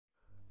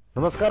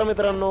नमस्कार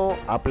मित्रांनो,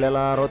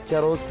 आपल्याला रोजच्या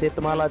रोज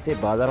शेतमालाचे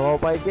बाजारभाव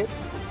पाहिजे,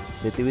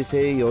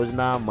 शेतीविषयी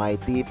योजना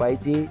माहिती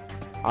पाहिजे,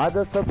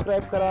 आजच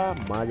सबस्क्राईब करा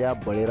माझ्या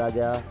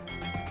बळीराजा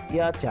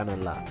या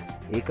चॅनलला।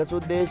 एकच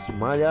उद्देश,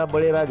 माझ्या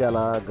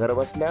बळीराजाला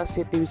घरबसल्या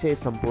शेतीविषयी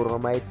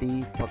संपूर्ण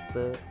माहिती फक्त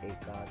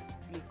एकाच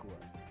क्लिकवर।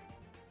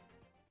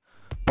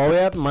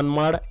 पाहुयात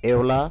मनमाड,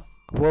 येवला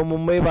व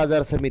मुंबई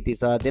बाजार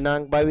समितीचा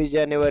दिनांक 22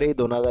 जानेवारी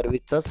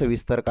 2020 चा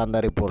सविस्तर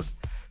कांदा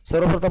रिपोर्ट।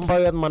 सर्वप्रथम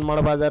पाहूयात मनमाड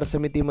बाजार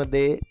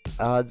समितीमध्ये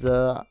आज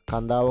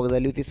कांदा आवक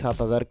झाली होती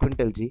 7,000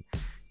 क्विंटलची।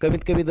 कमीत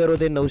कमी दर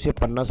होते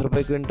 950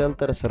 रुपये क्विंटल,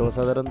 तर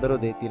सर्वसाधारण दर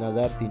होते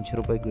 3,300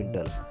 रुपये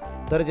क्विंटल,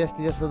 तर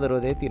जास्तीत जास्त दर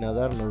होते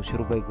 3,900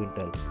 रुपये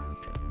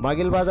क्विंटल।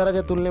 मागील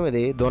बाजाराच्या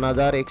तुलनेमध्ये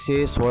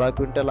 2,116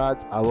 क्विंटल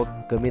आज आवक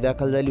कमी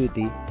दाखल झाली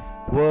होती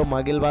व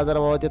मागील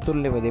बाजारभावाच्या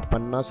तुलनेमध्ये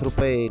 50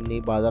 रुपयांनी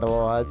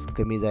बाजारभाव आज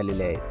कमी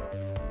झालेले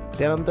आहेत।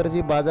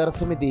 त्यानंतरची बाजार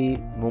समिती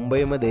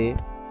मुंबईमध्ये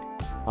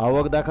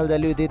आवक दाखल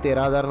झाली होती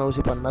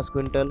 13,950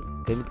 क्विंटल,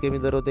 कमीत कमी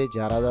दर होते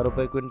 4,000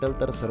 रुपये क्विंटल,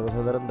 तर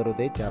सर्वसाधारण दर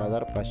होते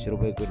 4,500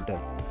 रुपये क्विंटल,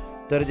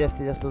 तर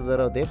जास्तीत जास्त दर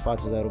होते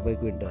 5,000 रुपये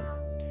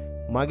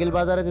क्विंटल। मागील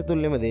बाजाराच्या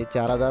तुलनेमध्ये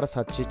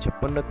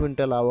 4,756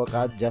 क्विंटल आवक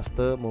आज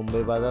जास्त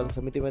मुंबई बाजार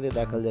समितीमध्ये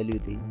दाखल झाली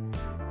होती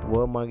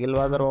व मागील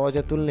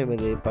बाजारभावाच्या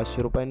तुलनेमध्ये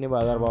 500 रुपयांनी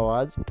बाजारभाव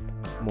आज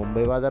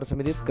मुंबई बाजार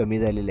समितीत कमी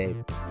झालेले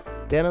आहेत।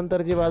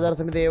 त्यानंतरची बाजार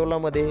समिती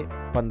येवलामध्ये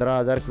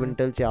 15,000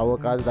 क्विंटलची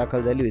आवक आज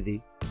दाखल झाली होती।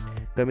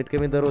 कमीत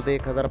कमी दर होते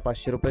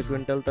 1,500 रुपये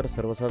क्विंटल, तर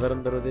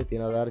सर्वसाधारण दर होते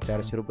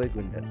 3,400 रुपये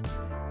क्विंटल,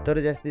 तर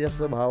जास्तीत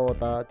जास्त भाव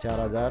होता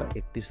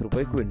 4,031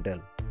 रुपये क्विंटल।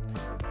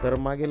 तर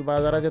मागील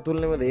बाजाराच्या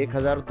तुलनेमध्ये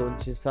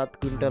 1,207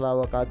 क्विंटल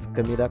आवक आज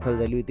कमी दाखल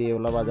झाली होती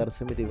येवला बाजार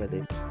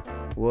समितीमध्ये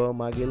व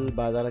मागील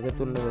बाजाराच्या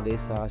तुलनेमध्ये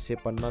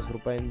 650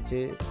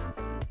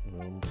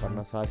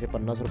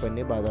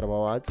 रुपयांनी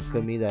बाजारभाव आज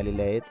कमी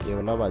झालेले आहेत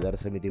येवला बाजार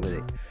समितीमध्ये।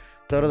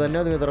 तर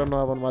धन्यवाद मित्रांनो,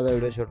 आपण माझा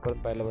व्हिडिओ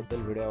शेवटपर्यंत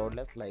पाहिल्याबद्दल। व्हिडिओ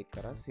आवडल्यास लाईक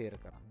करा, शेअर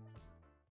करा।